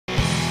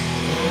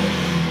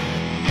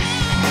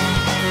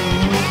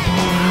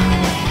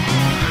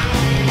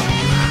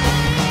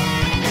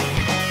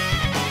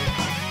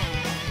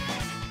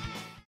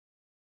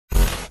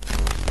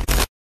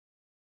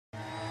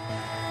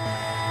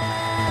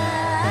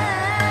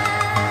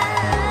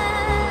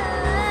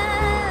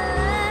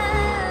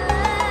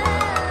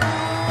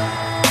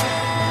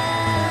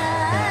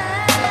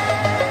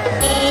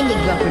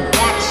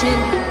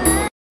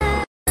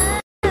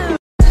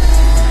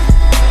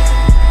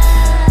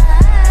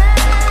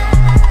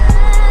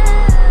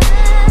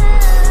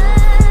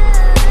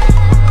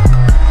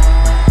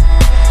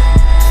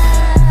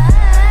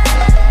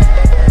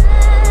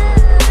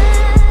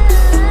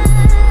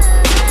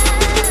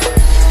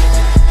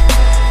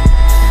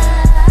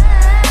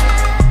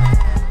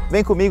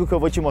Vem comigo que eu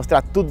vou te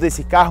mostrar tudo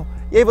desse carro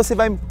e aí você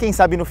vai, quem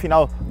sabe no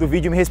final do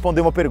vídeo, me responder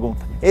uma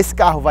pergunta. Esse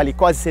carro vale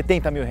quase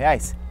 70 mil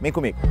reais? Vem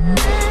comigo.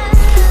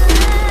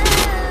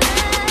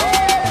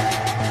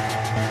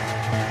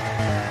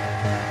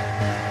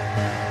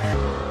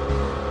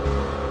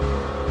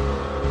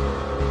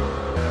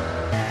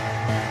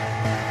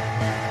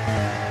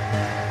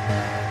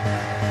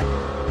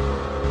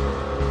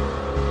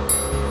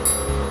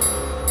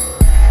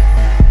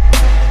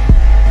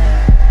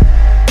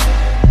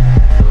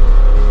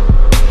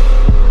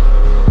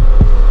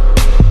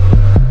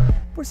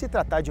 Por se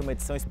tratar de uma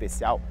edição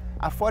especial,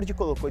 a Ford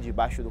colocou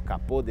debaixo do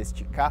capô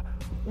deste carro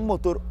um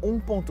motor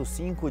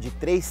 1.5 de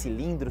 3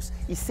 cilindros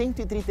e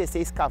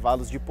 136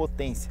 cavalos de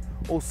potência,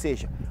 ou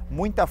seja,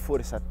 muita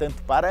força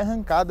tanto para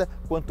arrancada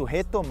quanto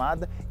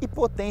retomada e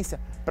potência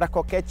para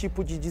qualquer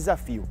tipo de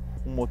desafio.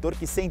 Um motor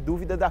que sem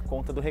dúvida dá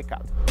conta do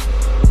recado.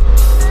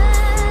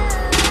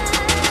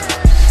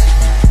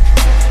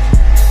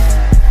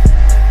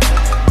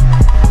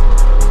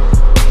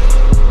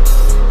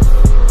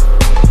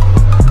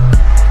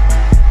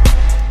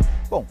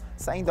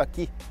 Saindo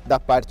aqui da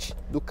parte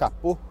do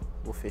capô,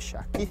 vou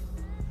fechar aqui.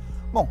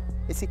 Bom,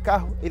 esse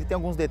carro ele tem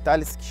alguns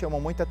detalhes que chamam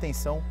muita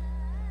atenção,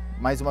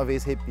 mais uma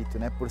vez repito,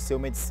 né, por ser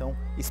uma edição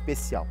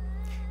especial.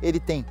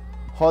 Ele tem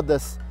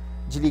rodas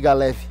de liga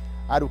leve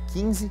aro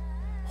 15,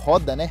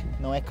 roda, né,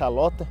 não é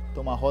calota,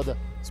 então uma roda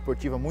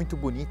esportiva muito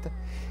bonita.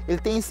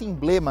 Ele tem esse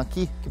emblema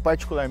aqui, que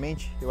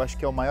particularmente eu acho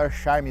que é o maior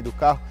charme do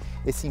carro,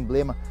 esse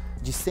emblema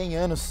de 100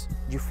 anos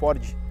de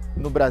Ford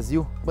no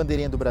Brasil,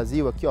 bandeirinha do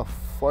Brasil aqui, ó,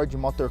 Ford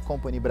Motor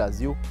Company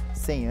Brasil,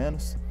 100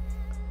 anos.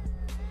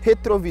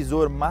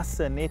 Retrovisor,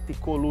 maçaneta e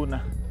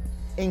coluna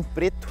em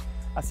preto,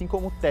 assim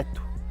como o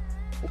teto,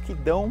 o que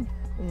dão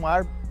um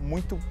ar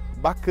muito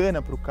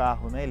bacana para o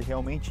carro, né? Ele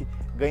realmente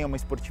ganha uma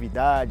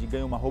esportividade,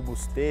 ganha uma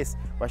robustez.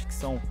 Eu acho que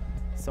são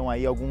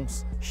aí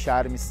alguns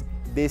charmes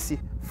desse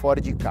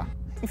Ford Ka.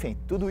 Enfim,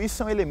 tudo isso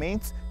são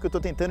elementos que eu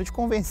estou tentando te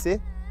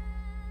convencer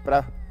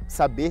para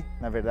saber,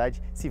 na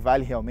verdade, se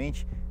vale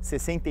realmente R$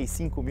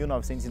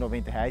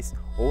 65.990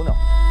 ou não.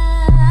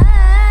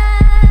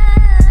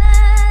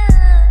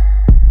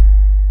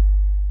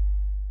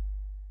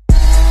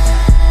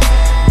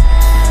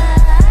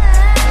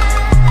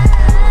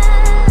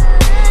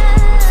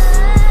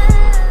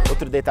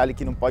 Outro detalhe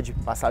que não pode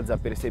passar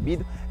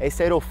desapercebido é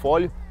esse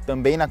aerofólio,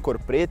 também na cor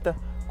preta,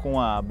 com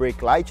a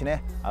brake light,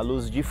 né, a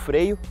luz de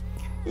freio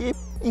e,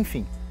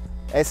 enfim,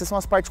 essas são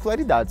as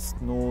particularidades.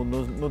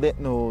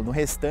 No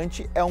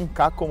restante é um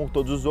K como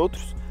todos os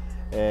outros,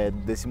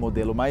 desse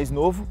modelo mais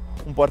novo,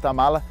 um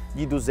porta-mala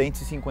de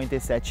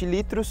 257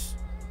 litros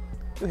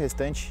e o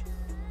restante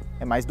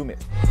é mais do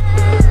mesmo.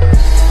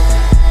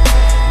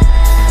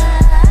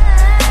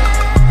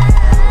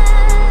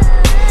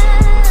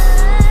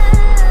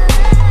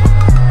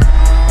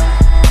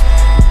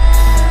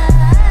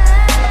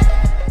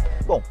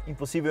 Bom,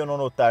 impossível não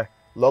notar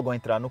logo ao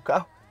entrar no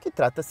carro que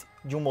trata-se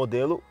de um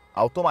modelo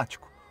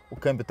automático. O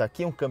câmbio está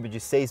aqui, um câmbio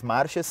de 6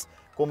 marchas,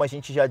 como a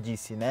gente já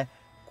disse, né?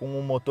 Com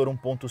um motor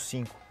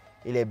 1.5,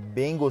 ele é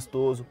bem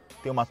gostoso,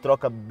 tem uma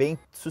troca bem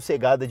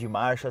sossegada de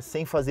marcha,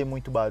 sem fazer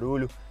muito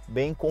barulho,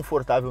 bem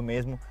confortável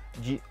mesmo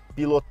de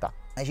pilotar.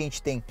 A gente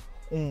tem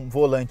um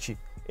volante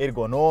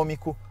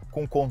ergonômico,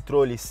 com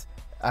controles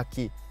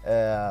aqui,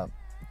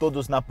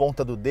 todos na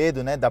ponta do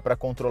dedo, né? Dá para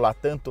controlar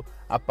tanto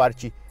a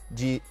parte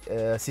de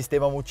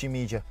sistema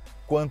multimídia,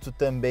 quanto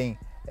também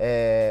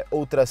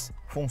outras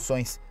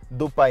funções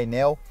do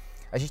painel.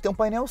 A gente tem um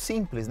painel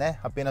simples, né?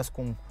 Apenas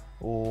com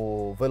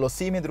o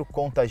velocímetro,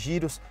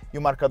 conta-giros e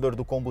o marcador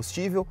do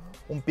combustível,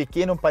 um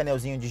pequeno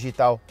painelzinho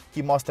digital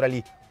que mostra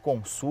ali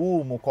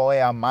consumo, qual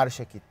é a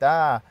marcha que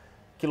está,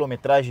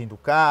 quilometragem do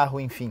carro,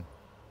 enfim.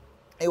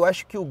 Eu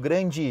acho que o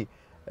grande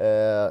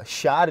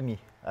charme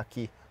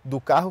aqui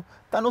do carro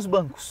está nos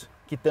bancos,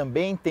 que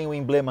também tem o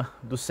emblema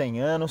dos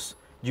 100 anos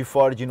de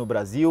Ford no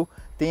Brasil,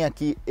 tem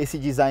aqui esse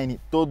design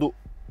todo,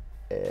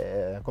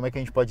 como é que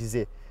a gente pode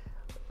dizer,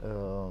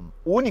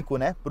 único,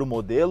 né, para o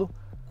modelo,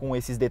 com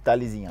esses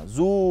detalhes em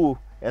azul,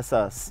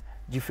 essas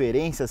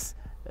diferenças,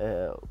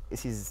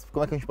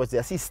 como é que a gente pode dizer,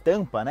 essa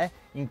estampa, né,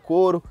 em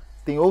couro.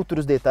 Tem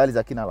outros detalhes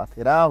aqui na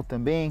lateral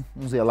também,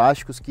 uns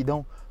elásticos que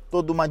dão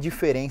toda uma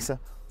diferença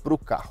para o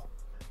carro.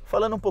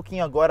 Falando um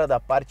pouquinho agora da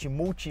parte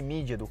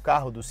multimídia do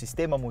carro, do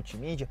sistema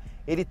multimídia,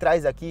 ele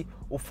traz aqui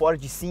o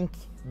Ford Sync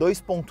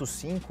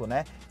 2.5,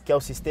 né, que é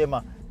o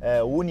sistema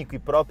único e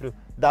próprio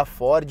da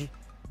Ford.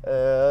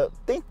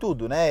 Tem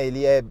tudo, né?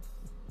 Ele é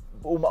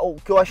o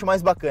que eu acho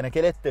mais bacana é que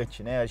ele é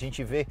touch, né? A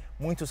gente vê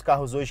muitos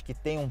carros hoje que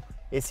tem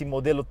esse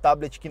modelo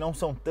tablet que não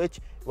são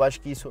touch. Eu acho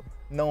que isso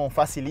não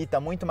facilita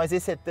muito, mas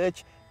esse é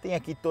touch. Tem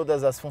aqui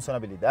todas as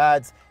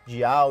funcionalidades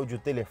de áudio,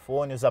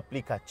 telefone, os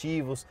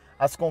aplicativos,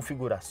 as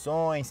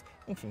configurações,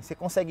 enfim, você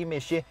consegue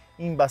mexer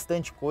em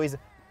bastante coisa.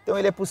 Então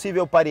ele é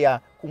possível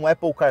parear com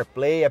Apple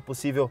CarPlay, é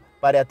possível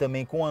parear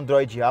também com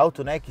Android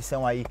Auto, né, que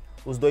são aí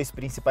os dois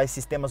principais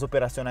sistemas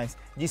operacionais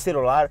de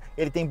celular.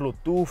 Ele tem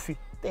Bluetooth,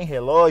 tem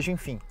relógio,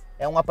 enfim,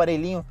 é um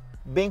aparelhinho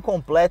bem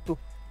completo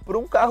para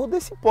um carro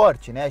desse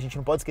porte, né? A gente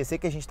não pode esquecer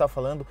que a gente está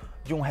falando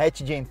de um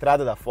hatch de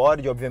entrada da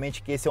Ford,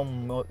 obviamente que esse é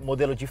um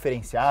modelo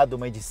diferenciado,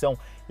 uma edição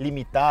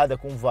limitada,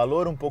 com um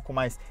valor um pouco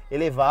mais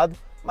elevado,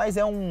 mas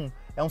é um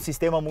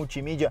sistema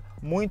multimídia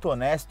muito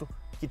honesto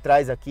que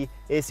traz aqui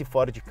esse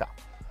Ford Ka.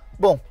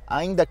 Bom,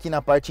 ainda aqui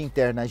na parte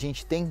interna a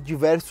gente tem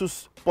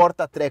diversos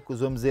porta-trecos,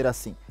 vamos dizer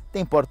assim.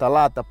 Tem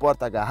porta-lata,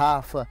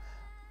 porta-garrafa,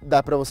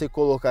 dá para você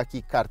colocar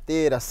aqui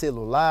carteira,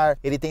 celular.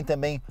 Ele tem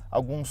também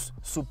alguns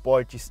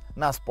suportes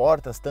nas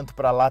portas, tanto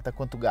para lata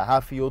quanto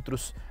garrafa e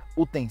outros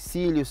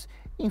utensílios.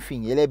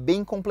 Enfim, ele é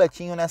bem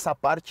completinho nessa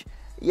parte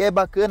e é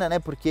bacana, né?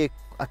 Porque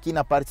aqui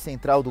na parte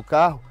central do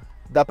carro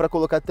dá para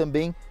colocar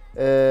também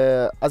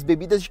as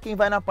bebidas de quem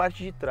vai na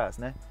parte de trás,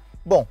 né?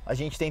 Bom, a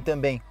gente tem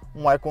também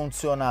um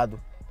ar-condicionado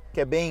que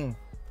é bem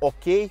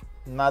ok,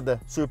 nada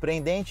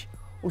surpreendente.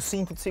 O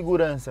cinto de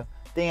segurança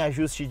tem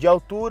ajuste de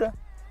altura.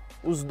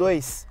 Os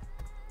dois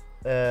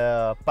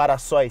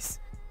para-sóis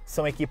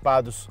são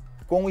equipados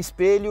com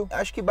espelho.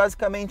 Acho que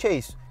basicamente é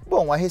isso.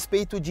 Bom, a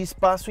respeito de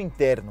espaço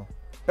interno,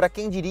 para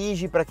quem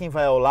dirige, para quem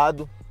vai ao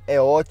lado, é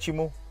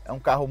ótimo. É um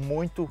carro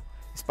muito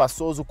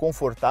espaçoso,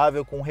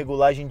 confortável, com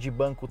regulagem de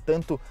banco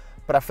tanto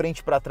para frente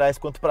e para trás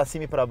quanto para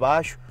cima e para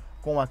baixo,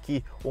 com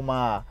aqui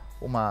uma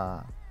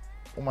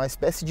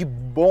espécie de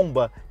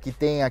bomba que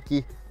tem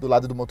aqui do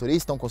lado do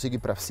motorista, então consigo ir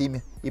para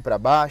cima e para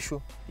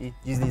baixo e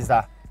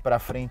deslizar para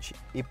frente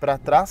e para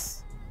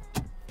trás.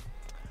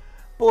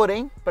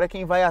 Porém, para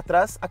quem vai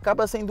atrás,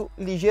 acaba sendo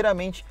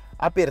ligeiramente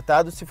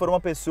apertado. Se for uma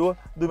pessoa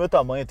do meu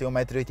tamanho, eu tenho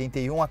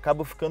 1,81 m,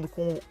 acabo ficando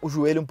com o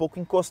joelho um pouco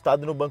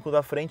encostado no banco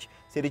da frente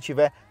se ele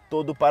estiver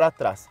todo para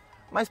trás.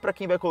 Mas para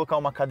quem vai colocar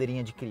uma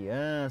cadeirinha de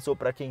criança ou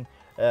para quem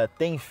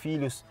tem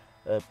filhos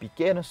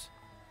pequenos,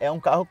 é um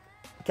carro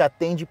que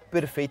atende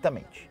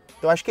perfeitamente.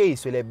 Então acho que é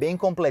isso, ele é bem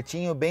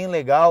completinho, bem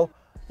legal.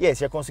 E aí,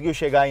 você já conseguiu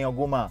chegar em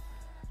alguma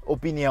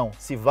opinião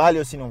se vale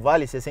ou se não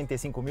vale R$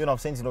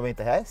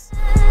 65.990?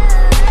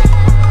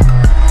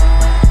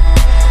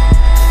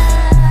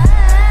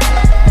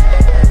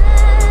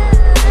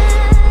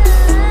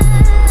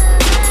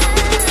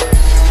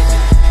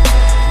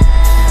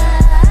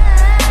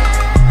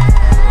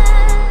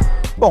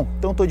 Bom,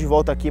 então estou de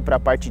volta aqui para a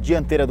parte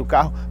dianteira do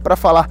carro para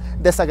falar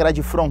dessa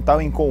grade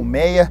frontal em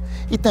colmeia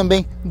e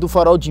também do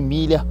farol de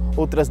milha,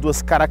 outras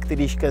duas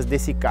características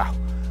desse carro.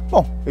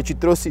 Bom, eu te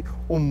trouxe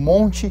um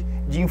monte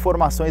de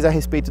informações a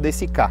respeito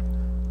desse carro.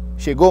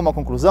 Chegou a uma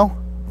conclusão?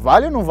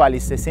 Vale ou não vale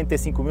R$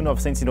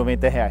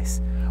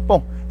 65.990?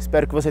 Bom,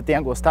 espero que você tenha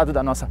gostado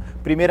da nossa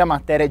primeira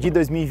matéria de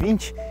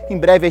 2020. Em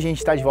breve a gente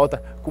está de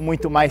volta com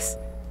muito mais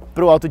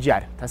pro Auto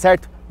Diário, tá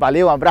certo?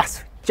 Valeu, um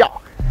abraço, tchau!